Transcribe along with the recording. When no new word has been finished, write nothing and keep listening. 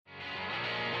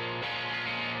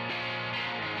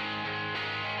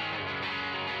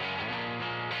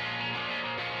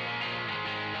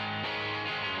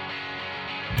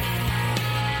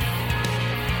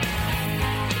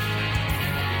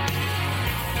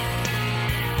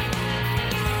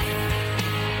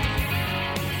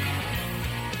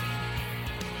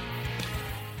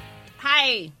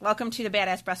Hi, welcome to the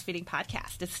Badass Breastfeeding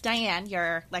Podcast. It's Diane,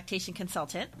 your lactation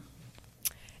consultant.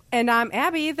 And I'm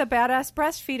Abby, the Badass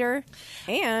Breastfeeder.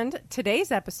 And today's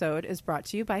episode is brought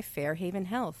to you by Fairhaven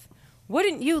Health.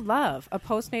 Wouldn't you love a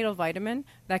postnatal vitamin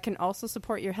that can also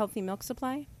support your healthy milk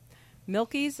supply?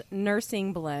 Milky's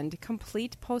Nursing Blend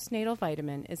Complete Postnatal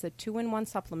Vitamin is a 2-in-1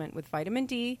 supplement with vitamin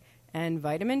D and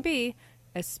vitamin B,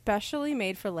 especially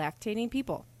made for lactating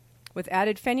people. With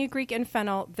added fenugreek and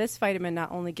fennel, this vitamin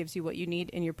not only gives you what you need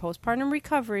in your postpartum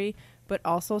recovery, but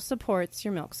also supports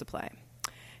your milk supply.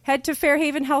 Head to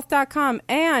fairhavenhealth.com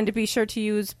and be sure to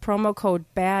use promo code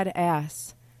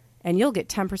BADASS, and you'll get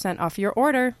 10% off your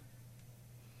order.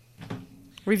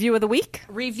 Review of the week?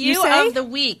 Review of the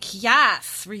week,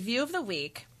 yes. Review of the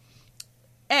week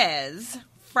is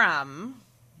from...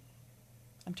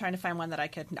 I'm trying to find one that I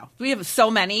could... No. We have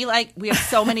so many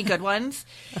good ones.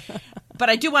 But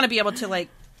I do want to be able to,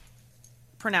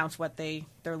 pronounce what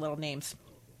their little names.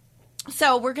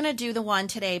 So we're going to do the one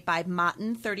today by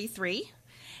Motten33.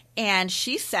 And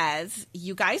she says,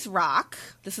 you guys rock.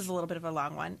 This is a little bit of a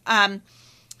long one. I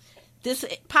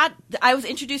was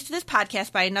introduced to this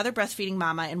podcast by another breastfeeding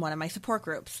mama in one of my support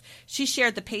groups. She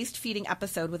shared the paced feeding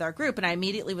episode with our group, and I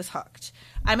immediately was hooked.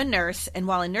 I'm a nurse, and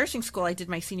while in nursing school, I did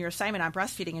my senior assignment on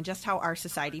breastfeeding and just how our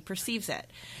society perceives it.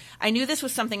 I knew this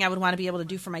was something I would want to be able to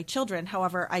do for my children.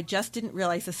 However, I just didn't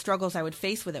realize the struggles I would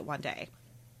face with it one day.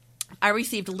 I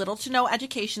received little to no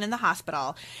education in the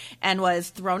hospital and was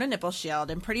thrown a nipple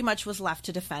shield and pretty much was left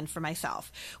to defend for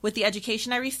myself. With the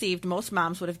education I received, most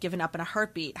moms would have given up in a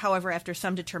heartbeat. However, after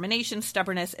some determination,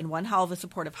 stubbornness, and one hell of a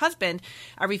supportive husband,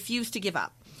 I refused to give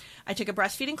up. I took a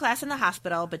breastfeeding class in the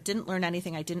hospital, but didn't learn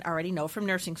anything I didn't already know from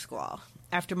nursing school.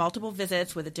 After multiple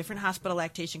visits with a different hospital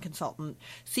lactation consultant,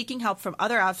 seeking help from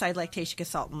other outside lactation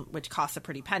consultant, which costs a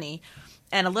pretty penny,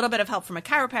 and a little bit of help from a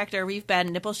chiropractor, we've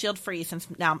been nipple shield free since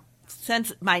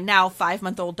my now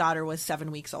 5-month-old daughter was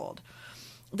 7 weeks old.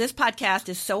 This podcast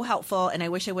is so helpful, and I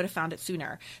wish I would have found it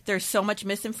sooner. There's so much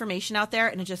misinformation out there,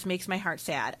 and it just makes my heart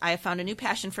sad. I have found a new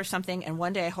passion for something, and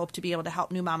one day I hope to be able to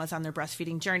help new mamas on their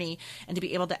breastfeeding journey and to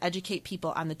be able to educate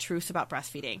people on the truths about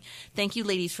breastfeeding. Thank you,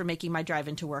 ladies, for making my drive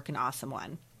into work an awesome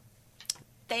one.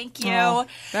 Thank you. Oh,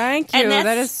 thank you.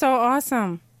 That is so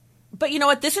awesome. But you know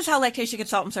what? This is how lactation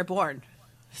consultants are born,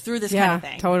 through this kind of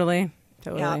thing. Totally.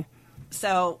 Yeah.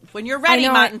 So when you're ready,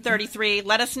 Motten33,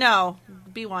 let us know.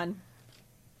 Be one.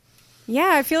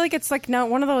 Yeah, I feel like it's not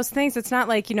one of those things. It's not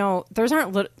like,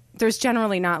 there's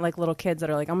generally not little kids that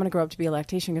are like, I'm going to grow up to be a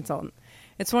lactation consultant.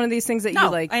 It's one of these things that you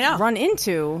run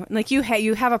into.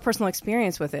 You have a personal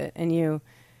experience with it, and you,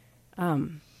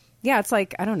 it's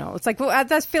like, I don't know. It's like, well, I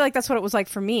feel like that's what it was like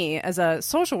for me as a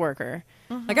social worker.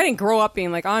 Mm-hmm. I didn't grow up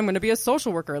being like, oh, I'm going to be a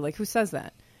social worker. Who says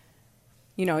that?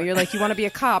 You're like, you want to be a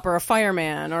cop or a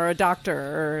fireman or a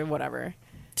doctor or whatever.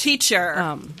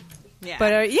 Teacher. Yeah.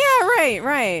 But,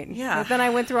 right. Yeah. But then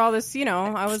I went through all this,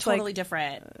 I was totally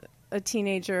different. A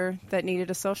teenager that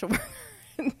needed a social worker.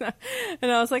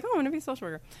 And I was like, oh, I'm going to be a social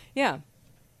worker. Yeah.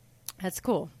 That's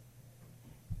cool.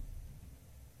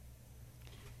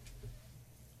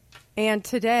 And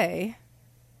today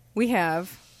we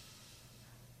have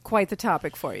quite the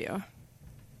topic for you.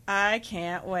 I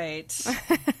can't wait.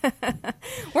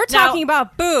 We're talking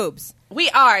about boobs.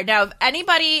 We are. Now,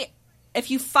 if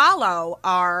you follow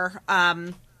our,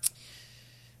 Abby's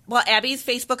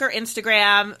Facebook or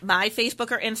Instagram, my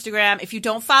Facebook or Instagram, if you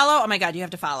don't follow, oh my God, you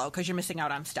have to follow because you're missing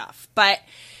out on stuff. But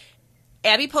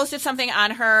Abby posted something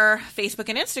on her Facebook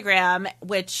and Instagram,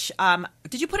 which,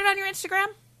 did you put it on your Instagram?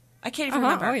 I can't even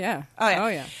remember. Oh, yeah.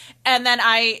 And then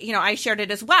I shared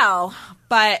it as well,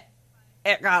 but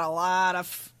it got a lot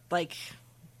of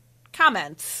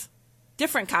comments,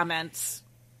 different comments.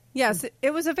 Yes,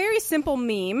 it was a very simple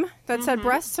meme that said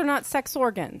breasts are not sex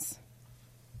organs.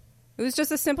 It was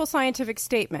just a simple scientific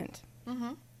statement.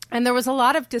 Mm-hmm. And there was a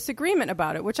lot of disagreement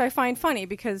about it, which I find funny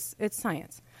because it's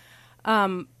science.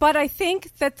 But I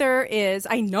think that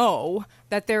I know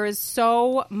that there is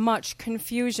so much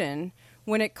confusion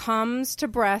when it comes to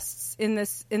breasts in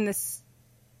this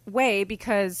way,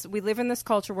 because we live in this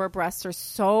culture where breasts are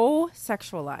so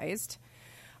sexualized.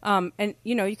 And,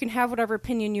 you can have whatever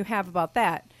opinion you have about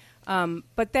that.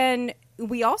 But then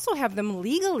we also have them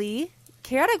legally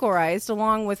categorized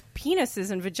along with penises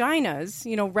and vaginas,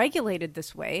 regulated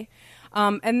this way.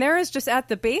 And there is just at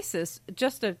the basis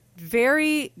just a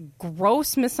very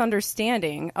gross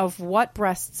misunderstanding of what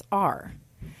breasts are.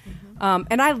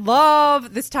 And I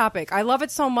love this topic. I love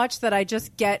it so much that I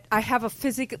have a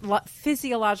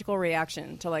physiological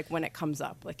reaction to when it comes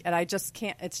up. And I just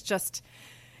can't, it's just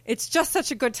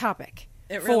such a good topic.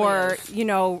 It for,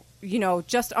 really is.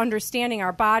 Just understanding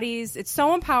our bodies. It's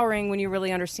so empowering when you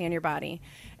really understand your body.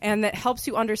 And that helps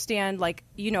you understand, like,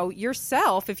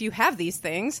 yourself, if you have these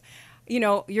things,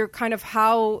 you're kind of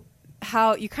how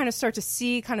you kind of start to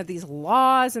see kind of these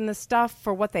laws and the stuff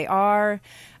for what they are.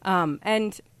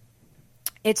 And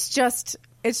it's just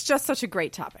such a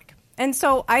great topic. And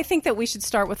so I think that we should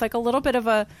start with like a little bit of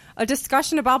a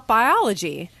discussion about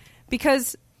biology,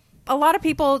 because a lot of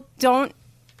people don't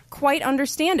quite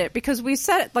understand it, because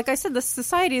like I said, the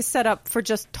society is set up for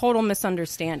just total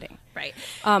misunderstanding. Right.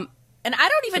 And I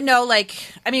don't even know,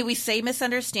 we say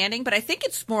misunderstanding, but I think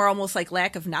it's more almost like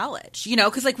lack of knowledge,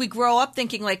 because like we grow up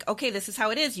thinking like, okay, this is how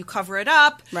it is. You cover it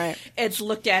up. Right. It's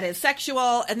looked at as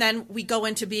sexual. And then we go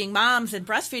into being moms and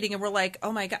breastfeeding and we're like,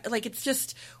 oh my God, like it's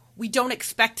just, we don't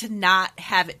expect to not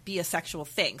have it be a sexual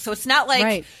thing. So it's not like,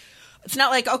 right. It's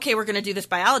not like, okay, we're going to do this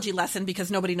biology lesson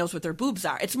because nobody knows what their boobs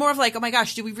are. It's more of like, oh my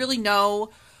gosh, do we really know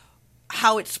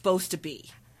how it's supposed to be?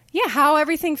 Yeah, how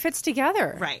everything fits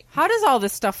together. Right. How does all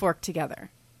this stuff work together?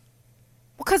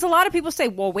 Because a lot of people say,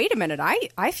 well, wait a minute,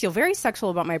 I feel very sexual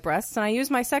about my breasts, and I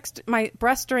use my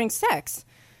breasts during sex.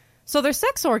 So they're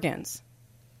sex organs.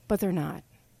 But they're not.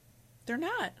 They're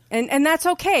not. And that's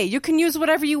okay. You can use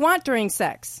whatever you want during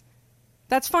sex.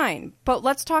 That's fine. But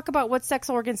let's talk about what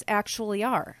sex organs actually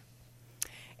are.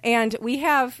 And we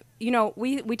have,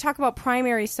 we talk about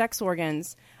primary sex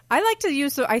organs. I like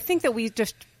to I think that we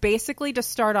just basically, to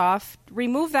start off,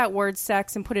 remove that word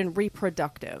sex and put in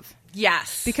reproductive.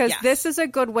 Yes. Because this is a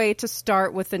good way to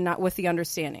start with the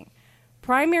understanding.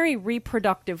 Primary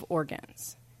reproductive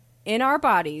organs in our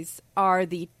bodies are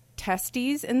the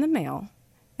testes in the male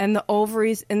and the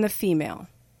ovaries in the female.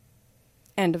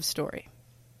 End of story.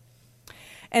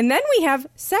 And then we have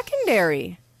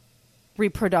secondary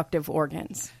reproductive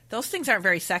organs. Those things aren't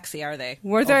very sexy, are they?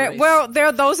 This is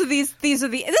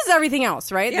everything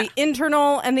else, right? Yeah. The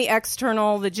internal and the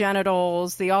external, the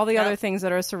genitals, all the other things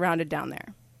that are surrounded down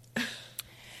there. And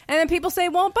then people say,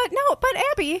 but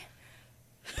Abby,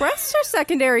 breasts are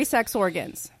secondary sex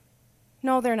organs.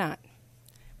 No, they're not.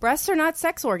 Breasts are not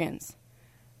sex organs.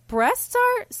 Breasts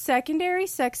are secondary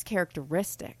sex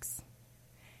characteristics.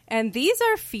 And these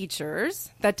are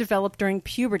features that develop during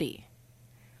puberty.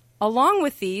 Along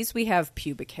with these, we have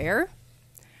pubic hair.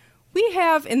 We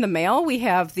have, in the male, we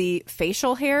have the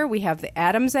facial hair. We have the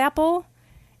Adam's apple.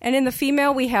 And in the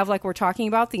female, we have, like we're talking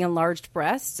about, the enlarged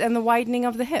breasts and the widening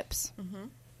of the hips. Mm-hmm.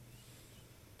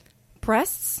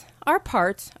 Breasts are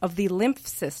part of the lymph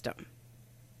system.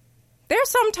 They're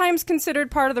sometimes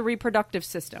considered part of the reproductive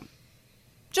system,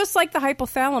 just like the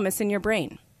hypothalamus in your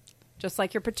brain, just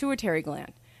like your pituitary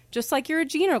gland, just like your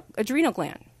adrenal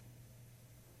gland.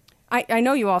 I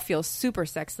know you all feel super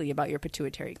sexy about your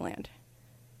pituitary gland,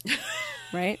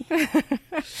 right?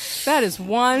 That is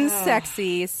one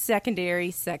sexy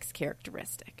secondary sex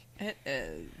characteristic. It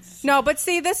is. No, but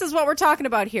see, this is what we're talking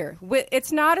about here.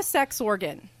 It's not a sex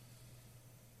organ.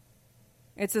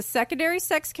 It's a secondary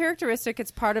sex characteristic.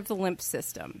 It's part of the lymph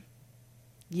system.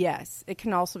 Yes, it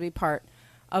can also be part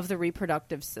of the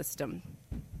reproductive system.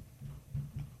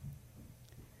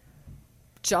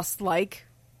 Just like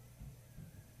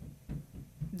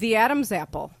the Adam's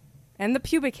apple and the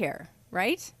pubic hair,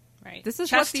 right? Right. This is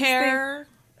chest what these hair,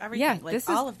 everything, yeah, like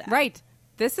all of that. Right.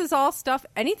 This is all stuff,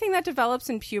 anything that develops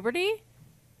in puberty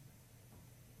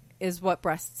is what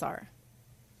breasts are.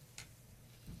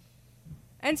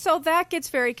 And so that gets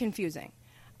very confusing.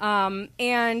 So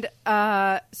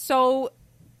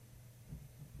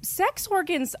sex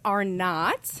organs are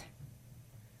not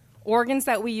organs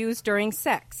that we use during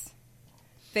sex.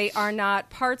 They are not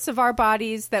parts of our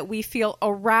bodies that we feel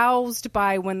aroused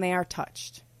by when they are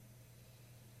touched.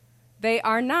 They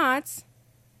are not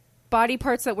body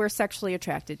parts that we're sexually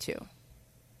attracted to.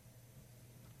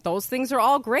 Those things are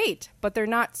all great, but they're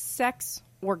not sex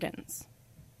organs.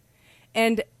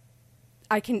 And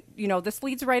this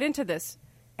leads right into this.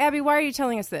 Abby, why are you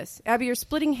telling us this? Abby, you're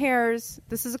splitting hairs.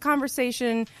 This is a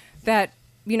conversation that,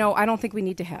 I don't think we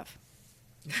need to have.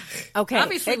 Okay.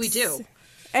 Obviously we do.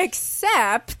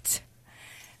 Except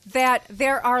that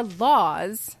there are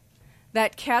laws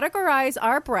that categorize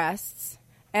our breasts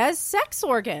as sex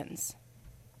organs.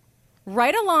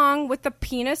 Right along with the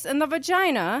penis and the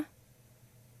vagina,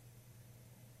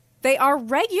 they are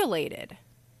regulated.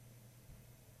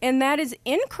 And that is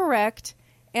incorrect,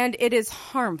 and it is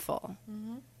harmful.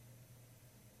 Mm-hmm.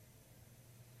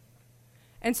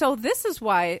 And so this is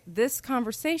why this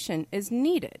conversation is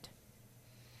needed.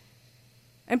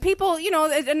 And people,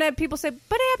 and then people say,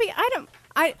 but Abby,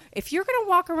 if you're going to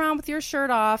walk around with your shirt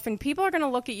off and people are going to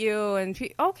look at you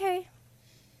okay.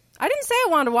 I didn't say I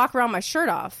wanted to walk around with my shirt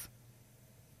off.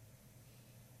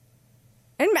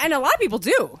 And a lot of people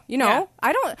do, you know.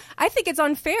 Yeah. I think it's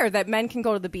unfair that men can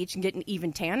go to the beach and get an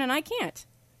even tan and I can't.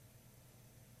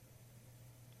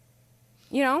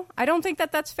 You know, I don't think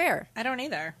that that's fair. I don't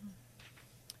either.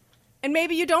 And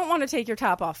maybe you don't want to take your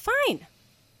top off. Fine.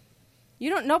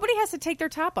 Nobody has to take their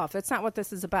top off. That's not what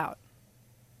this is about.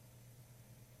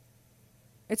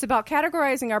 It's about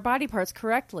categorizing our body parts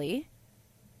correctly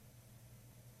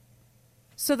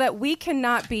so that we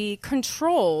cannot be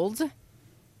controlled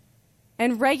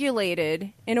and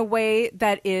regulated in a way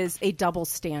that is a double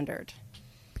standard.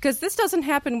 Because this doesn't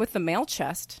happen with the male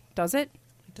chest, does it?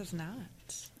 It does not.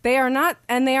 They are not,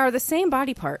 and they are the same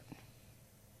body part.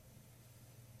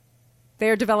 They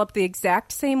are developed the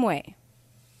exact same way.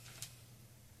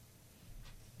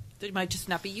 They might just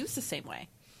not be used the same way.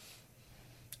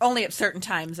 Only at certain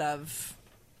times of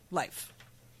life.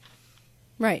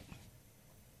 Right.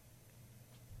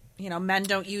 You know, men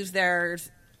don't use their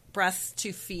breasts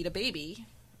to feed a baby.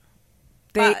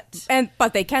 But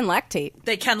they can lactate.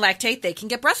 They can lactate. They can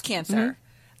get breast cancer. Mm-hmm.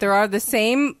 There are the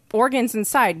same organs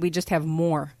inside. We just have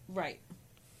more. Right.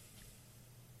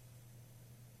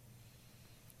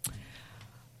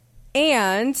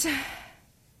 And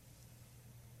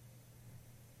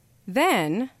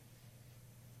then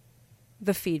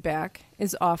the feedback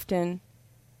is often,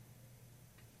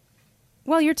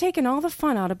 well, you're taking all the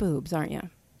fun out of boobs, aren't you?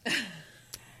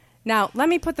 Now, let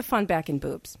me put the fun back in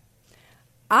boobs.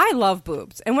 I love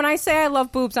boobs. And when I say I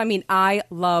love boobs, I mean I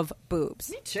love boobs.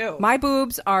 Me too. My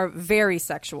boobs are very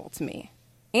sexual to me.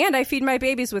 And I feed my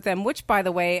babies with them, which, by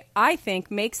the way, I think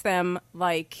makes them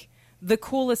like the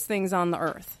coolest things on the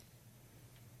earth.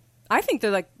 I think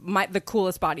they're like the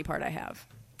coolest body part I have.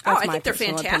 That's I think they're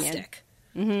fantastic.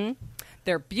 Mm-hmm.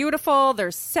 They're beautiful.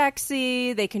 They're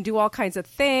sexy. They can do all kinds of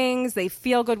things. They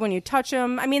feel good when you touch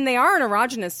them. I mean, they are an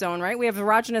erogenous zone, right? We have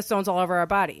erogenous zones all over our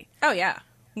body. Oh, yeah.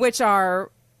 Which are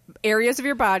areas of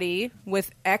your body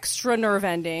with extra nerve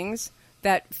endings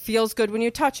that feels good when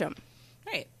you touch them.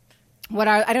 Right.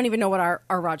 I don't even know what our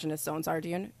erogenous zones are. Do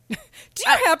you? Do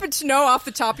you happen to know off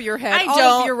the top of your head I all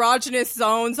don't. of the erogenous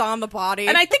zones on the body?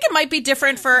 And I think it might be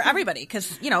different for everybody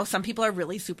because, you know, some people are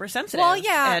really super sensitive. Well,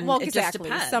 yeah. And well, it exactly.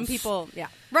 Just depends. Some people, yeah.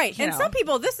 Right. You and know. some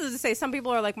people, this is to say, some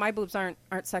people are like, my boobs aren't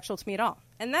sexual to me at all.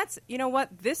 And that's, you know what?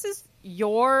 This is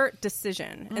your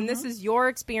decision. And this is your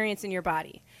experience in your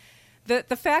body.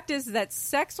 The fact is that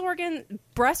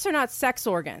breasts are not sex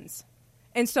organs.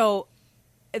 And so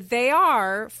they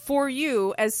are, for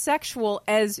you, as sexual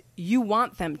as you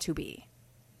want them to be.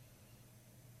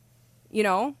 You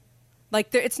know?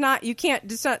 Like, it's not, you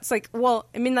can't, it's like, well,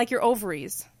 I mean, like your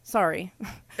ovaries. Sorry.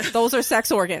 Those are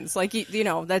sex organs. Like, you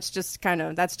know, that's just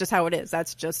how it is.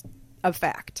 That's just a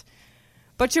fact.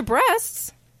 But your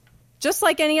breasts, just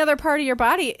like any other part of your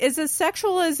body, is as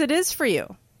sexual as it is for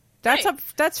you.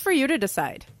 That's for you to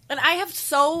decide. And I have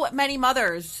so many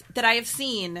mothers that I have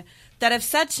seen that have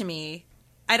said to me,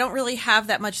 I don't really have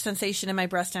that much sensation in my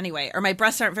breast anyway, or my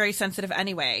breasts aren't very sensitive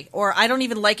anyway, or I don't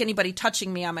even like anybody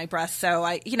touching me on my breast. So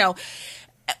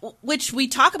which we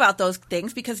talk about those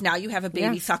things because now you have a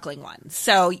baby suckling one.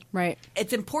 So right.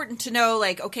 It's important to know,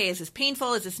 like, okay, is this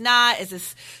painful? Is this not? Is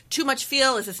this too much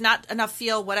feel? Is this not enough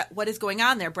feel? What is going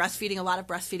on there? Breastfeeding, a lot of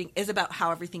breastfeeding is about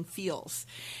how everything feels.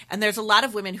 And there's a lot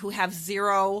of women who have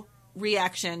zero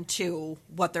reaction to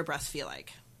what their breasts feel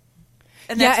like.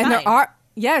 And that's fine. There are...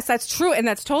 Yes, that's true, and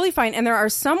that's totally fine. And there are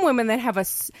some women that have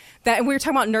and we were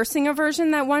talking about nursing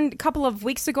aversion that one couple of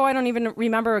weeks ago. I don't even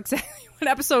remember exactly what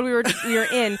episode we were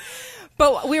in,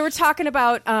 but we were talking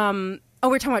about we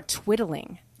were talking about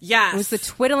twiddling. Yes, it was the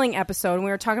twiddling episode, and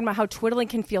we were talking about how twiddling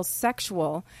can feel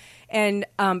sexual, and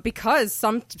because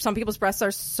some people's breasts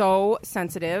are so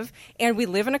sensitive, and we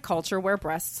live in a culture where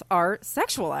breasts are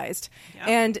sexualized,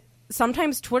 and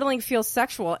sometimes twiddling feels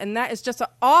sexual, and that is just an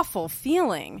awful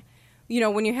feeling. You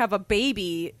know, when you have a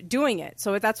baby doing it.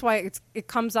 So that's why it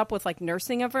comes up with like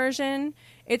nursing aversion.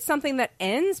 It's something that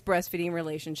ends breastfeeding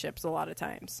relationships a lot of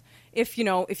times. If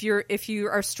you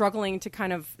are struggling to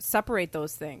kind of separate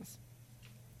those things.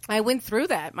 I went through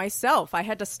that myself. I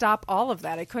had to stop all of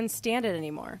that. I couldn't stand it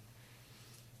anymore.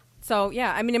 So,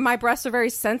 yeah, I mean, my breasts are very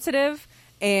sensitive.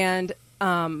 And,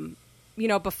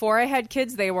 before I had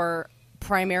kids, they were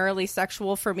primarily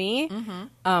sexual for me.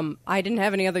 I didn't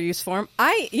have any other use for them.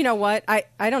 You know what?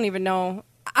 I don't even know.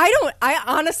 I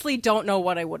honestly don't know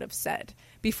what I would have said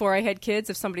before I had kids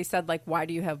if somebody said, like, why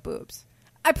do you have boobs?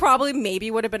 I probably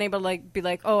maybe would have been able to like be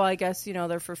like, oh, I guess,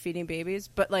 they're for feeding babies.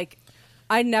 But like,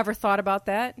 I never thought about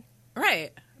that.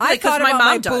 Right. I thought about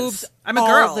my boobs I'm a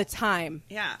girl all the time.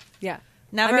 Yeah. Yeah.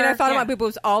 Never. I mean, I thought about my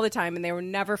boobs all the time, and they were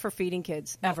never for feeding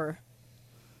kids, ever.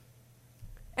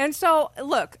 And so,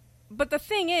 look, but the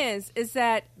thing is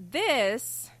that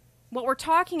what we're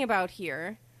talking about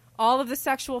here, all of the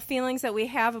sexual feelings that we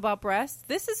have about breasts,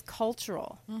 this is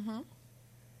cultural. Mm-hmm.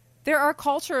 There are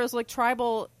cultures like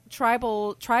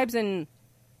tribes in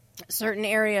certain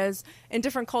areas in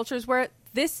different cultures where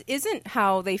this isn't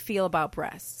how they feel about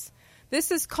breasts.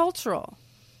 This is cultural.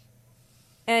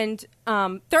 And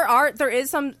there is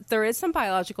some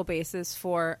biological basis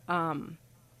for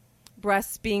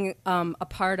breasts being a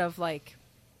part of like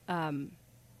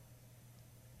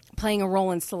playing a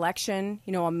role in selection.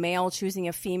 You know, a male choosing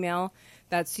a female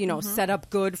that's set up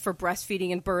good for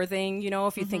breastfeeding and birthing. You know,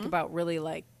 if you think about really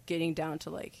like getting down to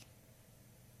like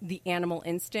the animal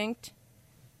instinct,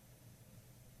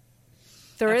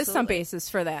 there is some basis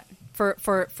for that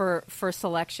for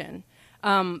selection.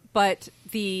 But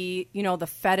the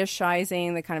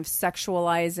fetishizing, the kind of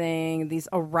sexualizing, these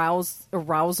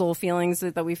arousal feelings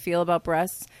that we feel about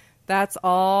breasts, that's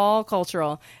all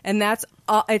cultural. And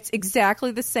it's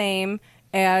exactly the same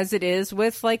as it is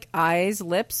with like eyes,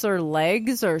 lips, or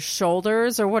legs, or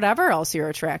shoulders, or whatever else you're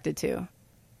attracted to.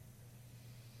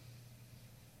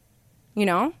 You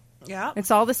know? Yeah.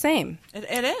 It's all the same.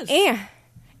 It is.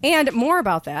 And more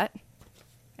about that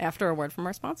after a word from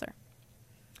our sponsor.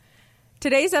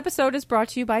 Today's episode is brought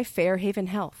to you by Fairhaven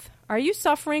Health. Are you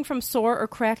suffering from sore or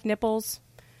cracked nipples?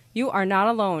 You are not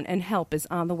alone, and help is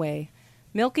on the way.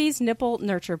 Milky's Nipple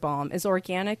Nurture Balm is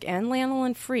organic and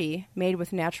lanolin-free, made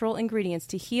with natural ingredients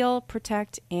to heal,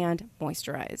 protect, and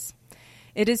moisturize.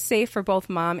 It is safe for both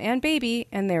mom and baby,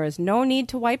 and there is no need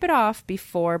to wipe it off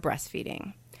before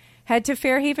breastfeeding. Head to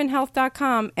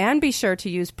fairhavenhealth.com and be sure to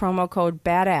use promo code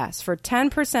BADASS for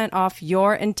 10% off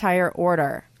your entire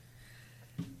order.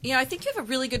 You know, I think you have a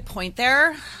really good point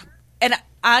there. And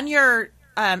on your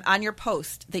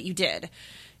post that you did,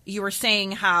 you were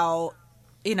saying how,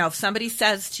 you know, if somebody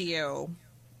says to you,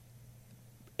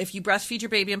 if you breastfeed your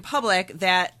baby in public,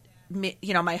 that,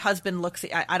 you know, my husband looks,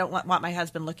 I don't want my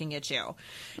husband looking at you.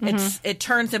 It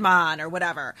turns him on or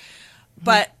whatever.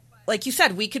 But like you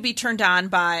said, we could be turned on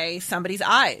by somebody's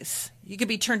eyes. You could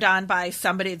be turned on by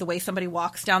the way somebody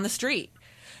walks down the street.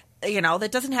 You know,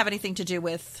 that doesn't have anything to do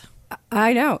with...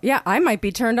 I know. Yeah, I might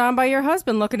be turned on by your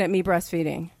husband looking at me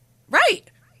breastfeeding. Right.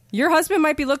 Your husband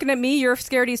might be looking at me. You're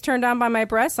scared he's turned on by my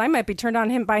breasts. I might be turned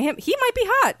on by him. He might be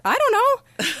hot. I don't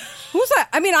know. Who's that?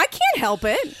 I mean, I can't help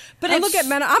it. But I look at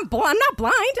men. I'm not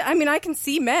blind. I mean, I can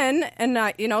see men, and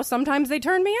you know, sometimes they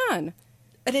turn me on.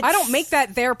 I don't make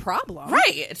that their problem.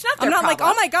 Right. It's not their problem. I'm not like,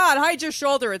 oh my God, hide your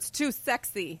shoulder. It's too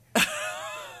sexy.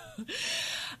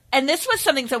 And this was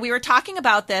something, so we were talking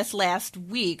about this last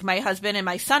week. My husband and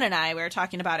my son and I, we were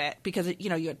talking about it because, you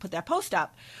know, you had put that post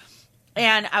up.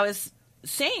 And I was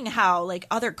saying how, like,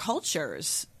 other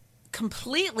cultures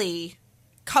completely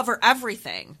cover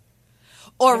everything.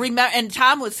 Or remember, and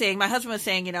Tom was saying, my husband was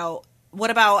saying, you know, what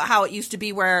about how it used to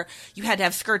be where you had to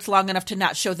have skirts long enough to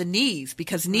not show the knees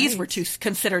because knees were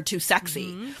considered too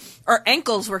sexy, or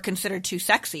ankles were considered too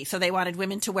sexy, so they wanted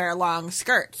women to wear long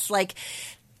skirts. Like,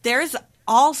 there's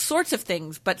all sorts of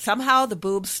things, but somehow the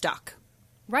boobs stuck.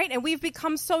 Right, and we've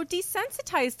become so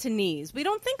desensitized to knees. We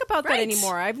don't think about that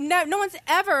anymore. No one's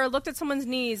ever looked at someone's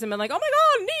knees and been like, "Oh my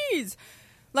God, knees!"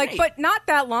 Like, but not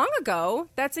that long ago,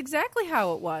 that's exactly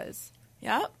how it was.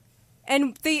 Yep.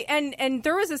 And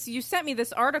there was this. You sent me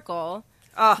this article,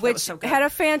 which so had a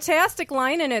fantastic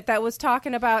line in it that was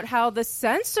talking about how the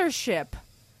censorship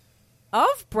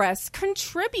of breasts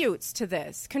contributes to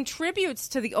this, contributes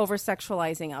to the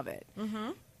over-sexualizing of it,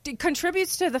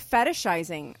 contributes to the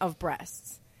fetishizing of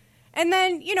breasts. And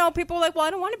then, you know, people are like, well,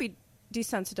 I don't want to be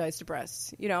desensitized to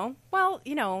breasts, you know? Well,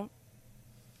 you know,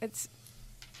 that's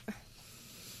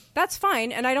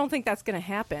fine, and I don't think that's going to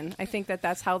happen. I think that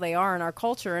that's how they are in our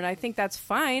culture, and I think that's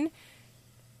fine.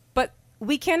 But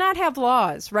we cannot have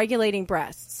laws regulating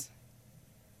breasts.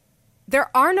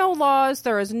 There are no laws.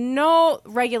 There is no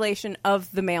regulation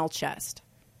of the male chest.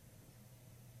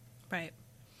 Right.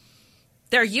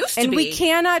 There used to be. And we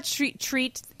cannot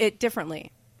treat it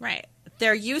differently. Right.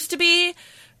 There used to be,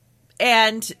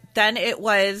 and then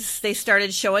they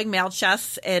started showing male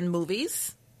chests in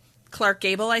movies. Clark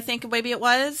Gable, I think maybe it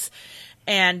was.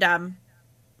 And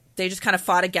they just kind of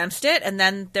fought against it. And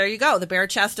then there you go. The bare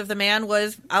chest of the man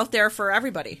was out there for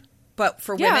everybody. But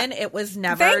for women, it was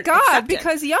never Thank God, accepted.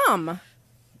 Because yum.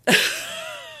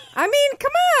 I mean,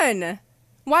 come on.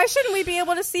 Why shouldn't we be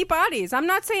able to see bodies? I'm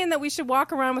not saying that we should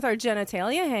walk around with our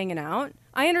genitalia hanging out.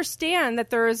 I understand that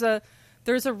there's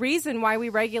a reason why we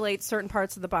regulate certain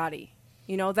parts of the body,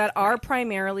 you know, that are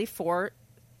primarily for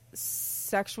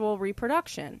sexual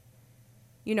reproduction.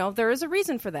 You know, there is a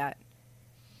reason for that.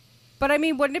 But I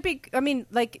mean, wouldn't it be, I mean,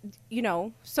 like, you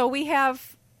know, so we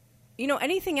have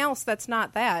anything else that's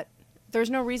not that, there's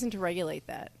no reason to regulate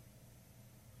that.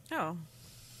 Oh.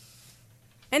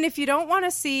 And if you don't want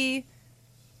to see,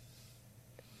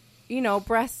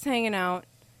 breasts hanging out,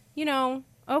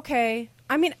 okay.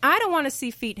 I mean, I don't want to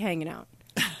see feet hanging out.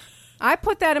 I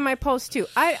put that in my post too.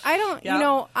 I don't,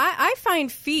 Yep. I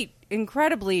find feet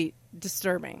incredibly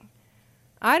disturbing.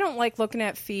 I don't like looking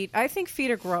at feet. I think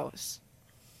feet are gross.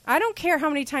 I don't care how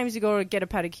many times you go to get a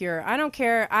pedicure. I don't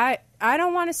care. I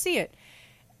don't want to see it.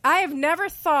 I have never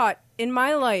thought in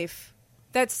my life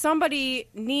that somebody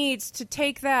needs to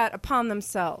take that upon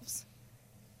themselves.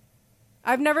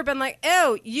 I've never been like,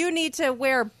 oh, you need to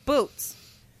wear boots.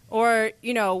 Or,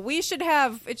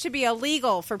 it should be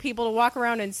illegal for people to walk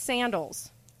around in sandals.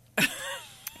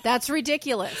 That's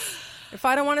ridiculous. If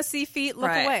I don't want to see feet, look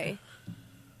Right. away.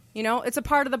 It's a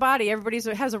part of the body. Everybody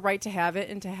has a right to have it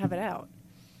and to have it out.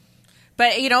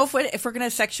 But, if we're going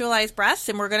to sexualize breasts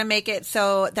and we're going to make it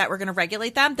so that we're going to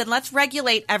regulate them, then let's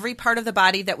regulate every part of the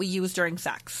body that we use during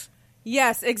sex.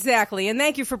 Yes, exactly. And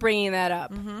thank you for bringing that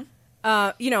up.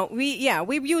 Mm-hmm.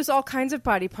 We use all kinds of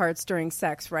body parts during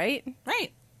sex, right?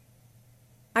 Right.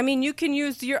 I mean, you can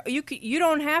use you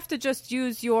don't have to just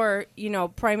use your,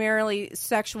 primarily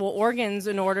sexual organs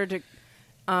in order to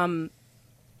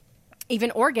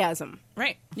even orgasm.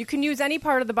 Right. You can use any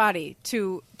part of the body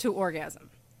to orgasm.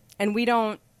 And we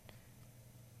don't.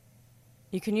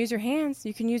 You can use your hands,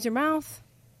 you can use your mouth.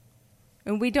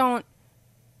 And we don't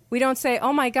say,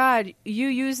 "Oh my God, you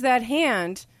used that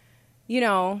hand,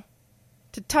 to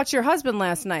touch your husband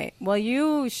last night." Well,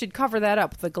 you should cover that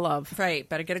up with a glove. Right.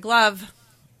 Better get a glove.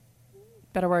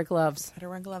 Better wear gloves. Better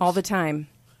wear gloves. All the time.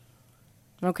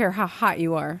 I don't care how hot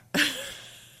you are.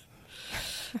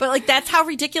 But that's how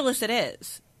ridiculous it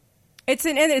is. It's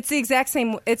the exact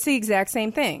same. It's the exact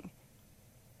same thing.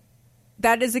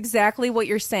 That is exactly what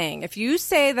you're saying. If you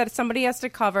say that somebody has to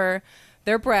cover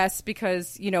their breasts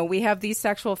because we have these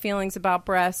sexual feelings about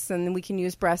breasts and we can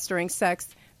use breasts during sex,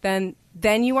 then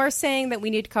you are saying that we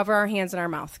need to cover our hands and our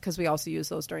mouth because we also use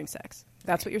those during sex.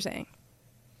 That's what you're saying.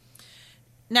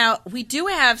 Now, we do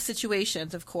have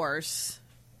situations, of course,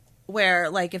 where,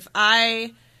 if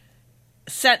I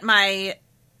sent my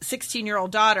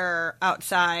 16-year-old daughter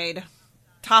outside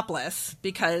topless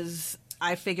because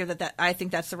I figure that I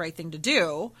think that's the right thing to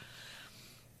do,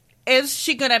 is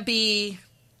she going to be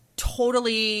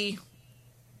totally,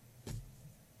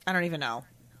 I don't even know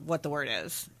what the word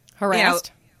is.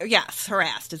 Harassed? Yes,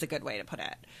 harassed is a good way to put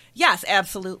it. Yes,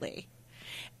 absolutely.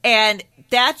 And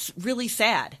that's really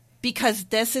sad. Because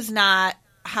this is not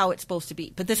how it's supposed to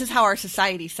be. But this is how our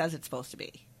society says it's supposed to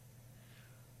be.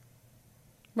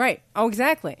 Right. Oh,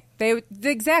 exactly.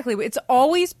 Exactly. It's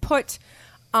always put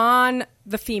on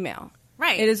the female.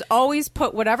 Right. It is always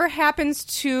put, whatever happens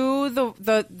to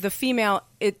the female,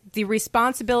 the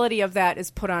responsibility of that is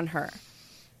put on her.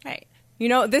 Right.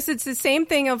 It's the same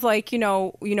thing of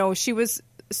she was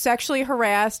sexually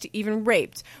harassed, even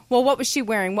raped. Well, what was she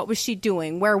wearing? What was she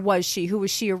doing? Where was she? Who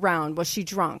was she around? Was she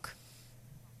drunk?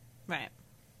 Right.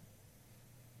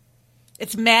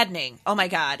 It's maddening. Oh my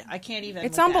God. I can't even.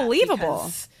 It's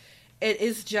unbelievable. It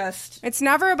is just. It's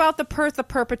never about the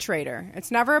perpetrator.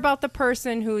 It's never about the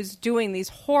person who's doing these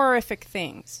horrific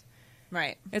things.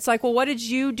 Right. It's like, well, what did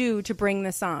you do to bring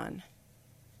this on?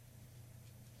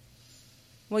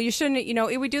 Well, you shouldn't,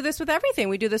 we do this with everything.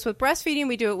 We do this with breastfeeding.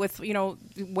 We do it with,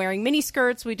 wearing mini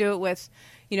skirts. We do it with,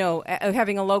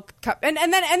 having a low cup. And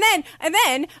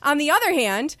then on the other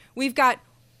hand, we've got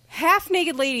half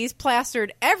naked ladies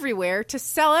plastered everywhere to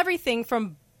sell everything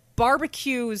from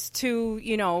barbecues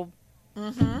to,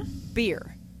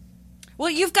 beer. Well,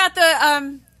 you've got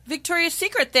the Victoria's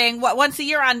Secret thing once a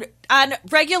year on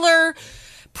regular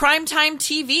primetime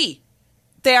TV.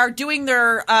 They are doing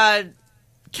their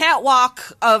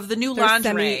catwalk of the new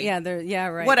lingerie.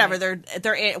 Right. Whatever right.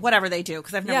 they're whatever they do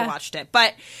because I've never watched it,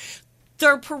 but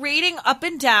they're parading up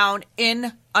and down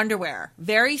in underwear,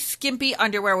 very skimpy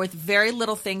underwear with very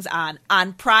little things on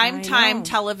primetime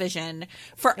television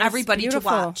for everybody to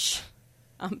watch.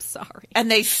 I'm sorry. And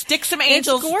they stick some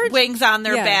angels' wings on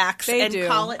their backs and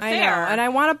call it fair. I know, and I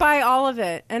want to buy all of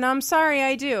it, and I'm sorry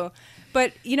I do,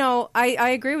 but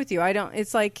I agree with you. I don't.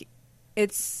 It's like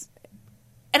it's.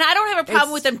 And I don't have a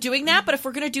problem with them doing that, but if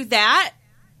we're going to do that,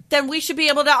 then we should be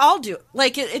able to all do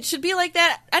it. It should be like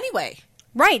that anyway.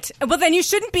 Right. Well, then you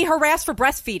shouldn't be harassed for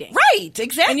breastfeeding. Right,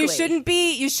 exactly. And you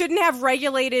shouldn't have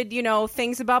regulated,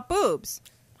 things about boobs.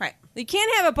 Right. You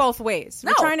can't have it both ways.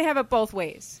 No. We're trying to have it both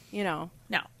ways, No.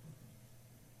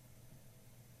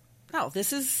 No,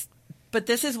 this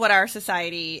is what our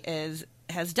society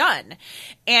has done.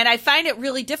 And I find it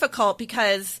really difficult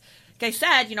because, like I said,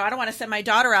 I don't want to send my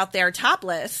daughter out there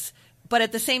topless But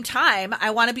at the same time,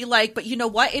 I want to be like, but you know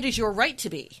what? It is your right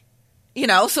to be. You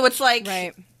know? So it's like,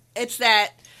 Right. it's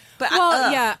that. But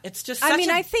yeah. it's just I mean,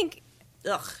 I think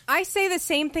ugh. I say the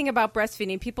same thing about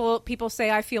breastfeeding. People say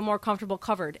I feel more comfortable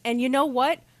covered. And you know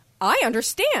what? I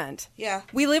understand. Yeah.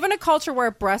 We live in a culture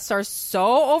where breasts are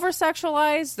so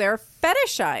over-sexualized, they're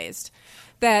fetishized,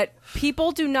 that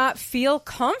people do not feel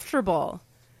comfortable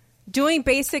doing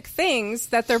basic things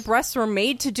that their breasts were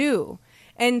made to do.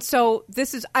 And so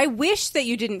I wish that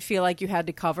you didn't feel like you had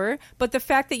to cover, but the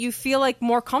fact that you feel like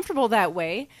more comfortable that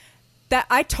way, that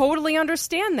I totally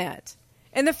understand that.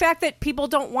 And the fact that people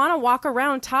don't want to walk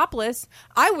around topless,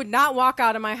 I would not walk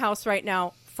out of my house right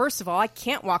now. First of all, I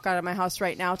can't walk out of my house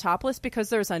right now topless because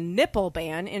there's a nipple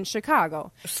ban in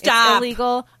Chicago. Stop. It's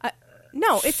illegal.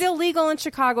 No, it's illegal in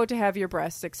Chicago to have your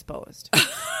breasts exposed.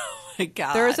 Oh my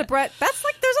God. There's a there's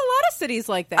a lot of cities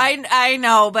like that. I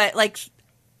know, but like,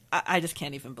 I just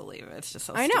can't even believe it. It's just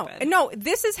so I know. stupid. No,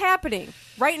 this is happening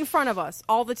right in front of us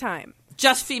all the time.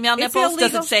 Just female It's nipples? Does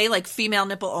illegal. it say like female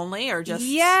nipple only or just?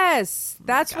 Yes,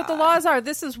 that's what the laws are.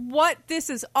 This is what this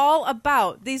is all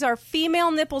about. These are female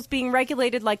nipples being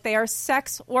regulated like they are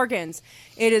sex organs.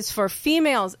 It is for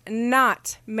females,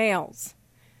 not males.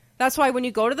 That's why when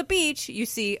you go to the beach, you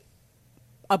see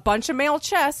a bunch of male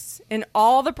chests and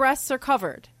all the breasts are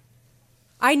covered.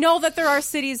 I know that there are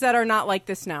cities that are not like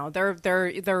this now. They're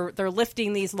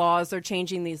lifting these laws, they're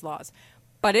changing these laws.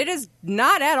 But it is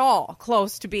not at all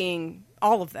close to being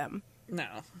all of them. No.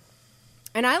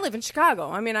 And I live in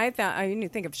Chicago. I mean, I didn't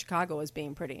think of Chicago as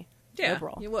being pretty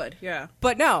liberal. You would, yeah.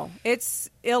 But no, it's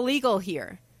illegal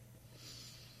here.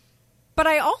 But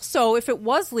I also, if it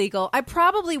was legal, I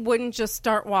probably wouldn't just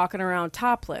start walking around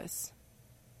topless.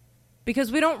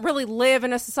 Because we don't really live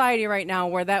in a society right now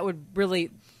where that would really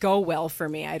go well for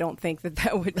me. I don't think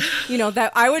that would,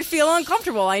 that I would feel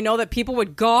uncomfortable. I know that people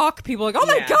would gawk. People like, oh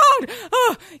my God,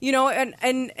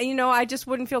 and I just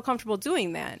wouldn't feel comfortable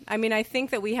doing that. I mean, I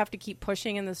think that we have to keep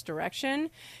pushing in this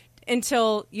direction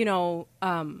until,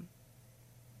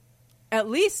 at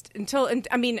least until,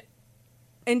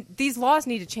 and these laws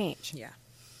need to change. Yeah.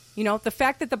 The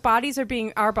fact that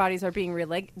our bodies are being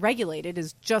regulated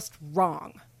is just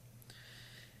wrong.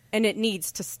 And it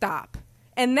needs to stop.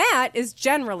 And that is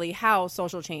generally how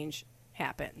social change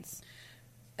happens.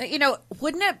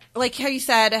 Wouldn't it, like how you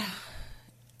said,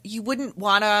 you wouldn't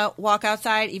want to walk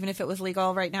outside even if it was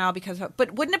legal right now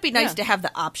but wouldn't it be nice to have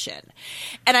the option?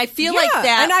 And I feel like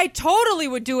that. And I totally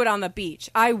would do it on the beach.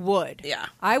 I would. Yeah.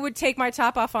 I would take my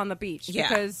top off on the beach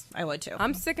because I would too.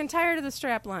 I'm sick and tired of the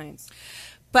strap lines.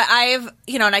 But and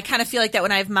I kind of feel like that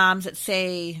when I have moms that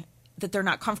say that they're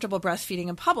not comfortable breastfeeding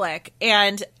in public.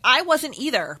 And I wasn't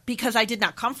either because I did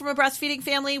not come from a breastfeeding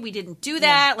family. We didn't do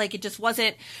that. Like it just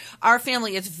wasn't, our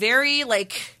family is very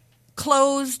like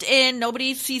closed in.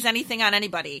 Nobody sees anything on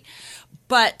anybody.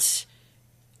 But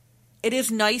it is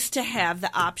nice to have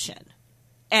the option.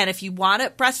 And if you want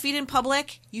to breastfeed in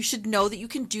public, you should know that you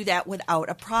can do that without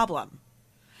a problem.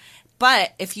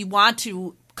 But if you want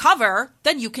to cover,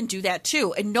 then you can do that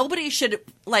too. And nobody should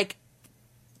like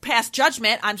pass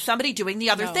judgment on somebody doing the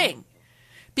other thing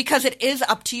because it is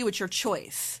up to you. It's your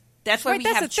choice. That's why we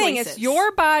have choices. Thing. It's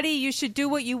your body. You should do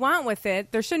what you want with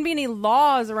it. There shouldn't be any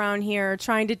laws around here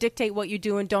trying to dictate what you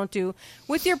do and don't do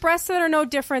with your breasts that are no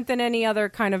different than any other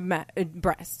kind of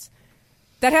breasts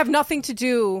that have nothing to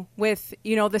do with,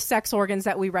 the sex organs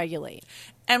that we regulate.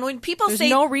 And when people There's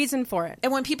no reason for it.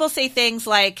 And when people say things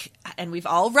like, and we've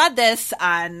all read this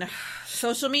on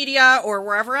social media or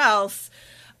wherever else,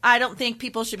 I don't think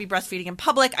people should be breastfeeding in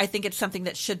public. I think it's something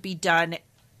that should be done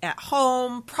at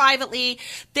home, privately.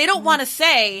 They don't want to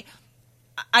say,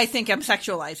 I think I'm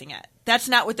sexualizing it. That's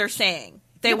not what they're saying.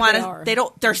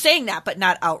 They're saying that, but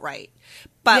not outright.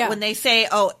 But when they say,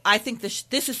 oh, I think this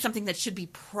is something that should be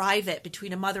private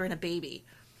between a mother and a baby.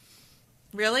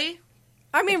 Really?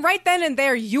 I mean, right then and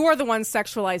there, you are the one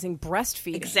sexualizing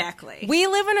breastfeeding. Exactly. We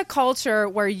live in a culture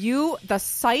where the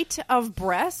sight of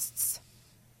breasts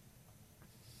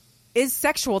is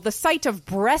sexual. The sight of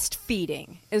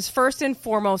breastfeeding is first and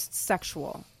foremost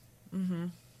sexual. Mm-hmm.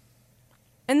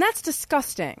 And that's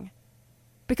disgusting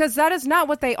because that is not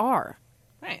what they are.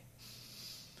 Right.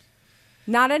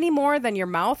 Not any more than your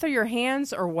mouth or your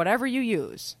hands or whatever you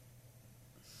use.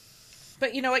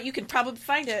 But you know what? You can probably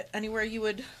find it anywhere you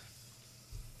would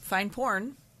find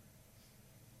porn.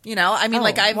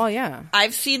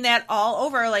 I've seen that all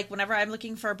over. Like whenever I'm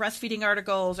looking for breastfeeding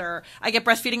articles, or I get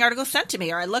breastfeeding articles sent to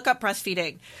me, or I look up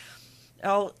breastfeeding.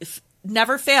 Oh, it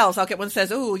never fails. I'll get one that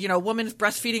says, "Oh, woman's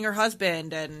breastfeeding her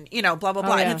husband," and blah blah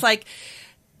blah. And it's like,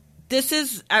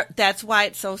 that's why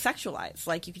it's so sexualized.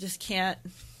 Like you just can't.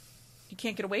 You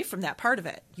can't get away from that part of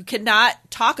it. You cannot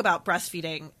talk about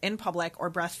breastfeeding in public or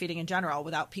breastfeeding in general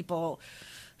without people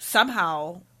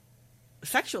somehow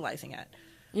sexualizing it.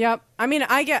 Yep. I mean,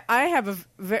 I have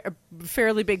a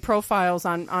fairly big profiles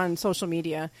on social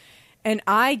media, and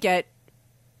I get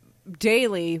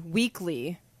daily,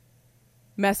 weekly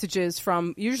messages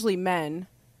from usually men.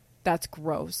 That's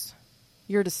gross.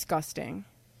 You're disgusting.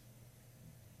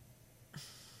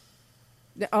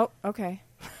 Oh, okay.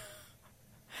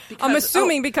 I'm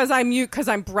assuming because I'm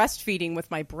breastfeeding with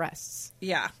my breasts.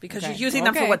 Yeah, because you're using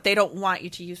them for what they don't want you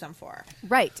to use them for.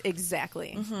 Right,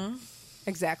 exactly. Mm-hmm.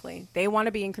 Exactly. They want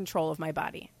to be in control of my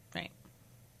body. Right.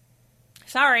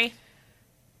 Sorry.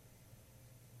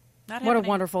 Not what a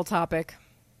wonderful topic.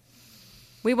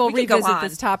 We will revisit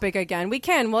this topic again. We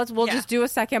can. We'll just do a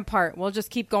second part. We'll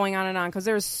just keep going on and on because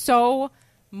there's so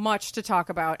much to talk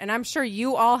about. And I'm sure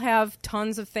you all have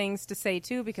tons of things to say,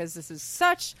 too, because this is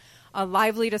such a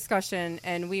lively discussion,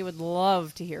 and we would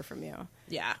love to hear from you.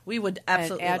 Yeah, we would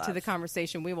absolutely add to the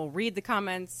conversation. We will read the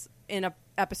comments in an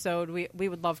episode. We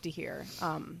would love to hear.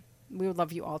 We would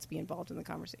love you all to be involved in the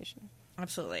conversation.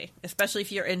 Absolutely, especially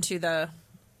if you're into the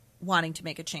wanting to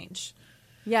make a change.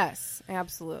 Yes,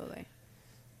 absolutely.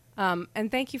 And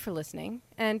thank you for listening.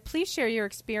 And please share your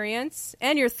experience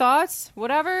and your thoughts,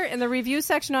 whatever, in the review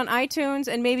section on iTunes,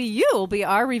 and maybe you'll be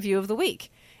our review of the week.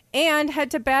 And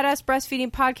head to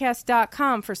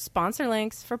badassbreastfeedingpodcast.com for sponsor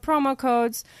links, for promo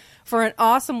codes, for an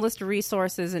awesome list of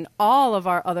resources and all of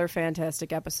our other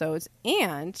fantastic episodes.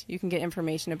 And you can get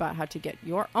information about how to get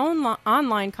your own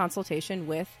online consultation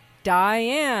with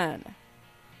Diane.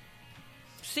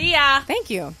 See ya. Thank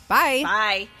you. Bye.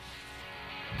 Bye.